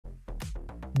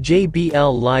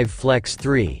JBL Live Flex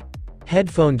 3.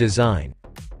 Headphone Design.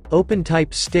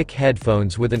 Open-type stick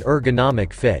headphones with an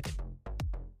ergonomic fit.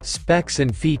 Specs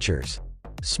and features.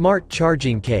 Smart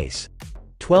charging case.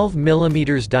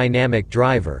 12mm dynamic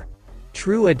driver.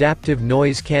 True adaptive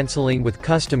noise cancelling with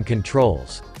custom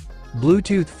controls.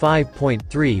 Bluetooth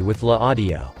 5.3 with LDAC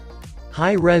audio.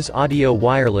 High-res audio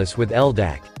wireless with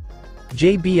LDAC.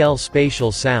 JBL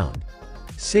Spatial Sound.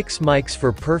 6 mics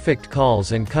for perfect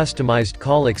calls and customized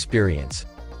call experience.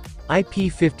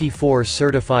 IP54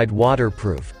 certified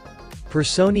waterproof.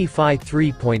 Personi-Fi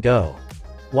 3.0.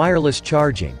 Wireless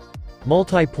charging.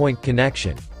 Multi-point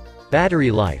connection.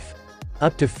 Battery life.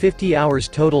 Up to 50 hours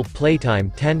total playtime,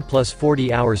 10 plus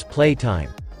 40 hours playtime.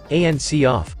 ANC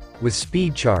off, with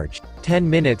speed charge, 10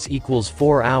 minutes equals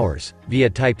 4 hours,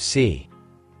 via Type-C.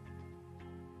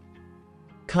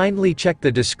 Kindly check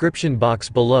the description box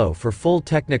below for full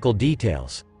technical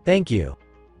details. Thank you.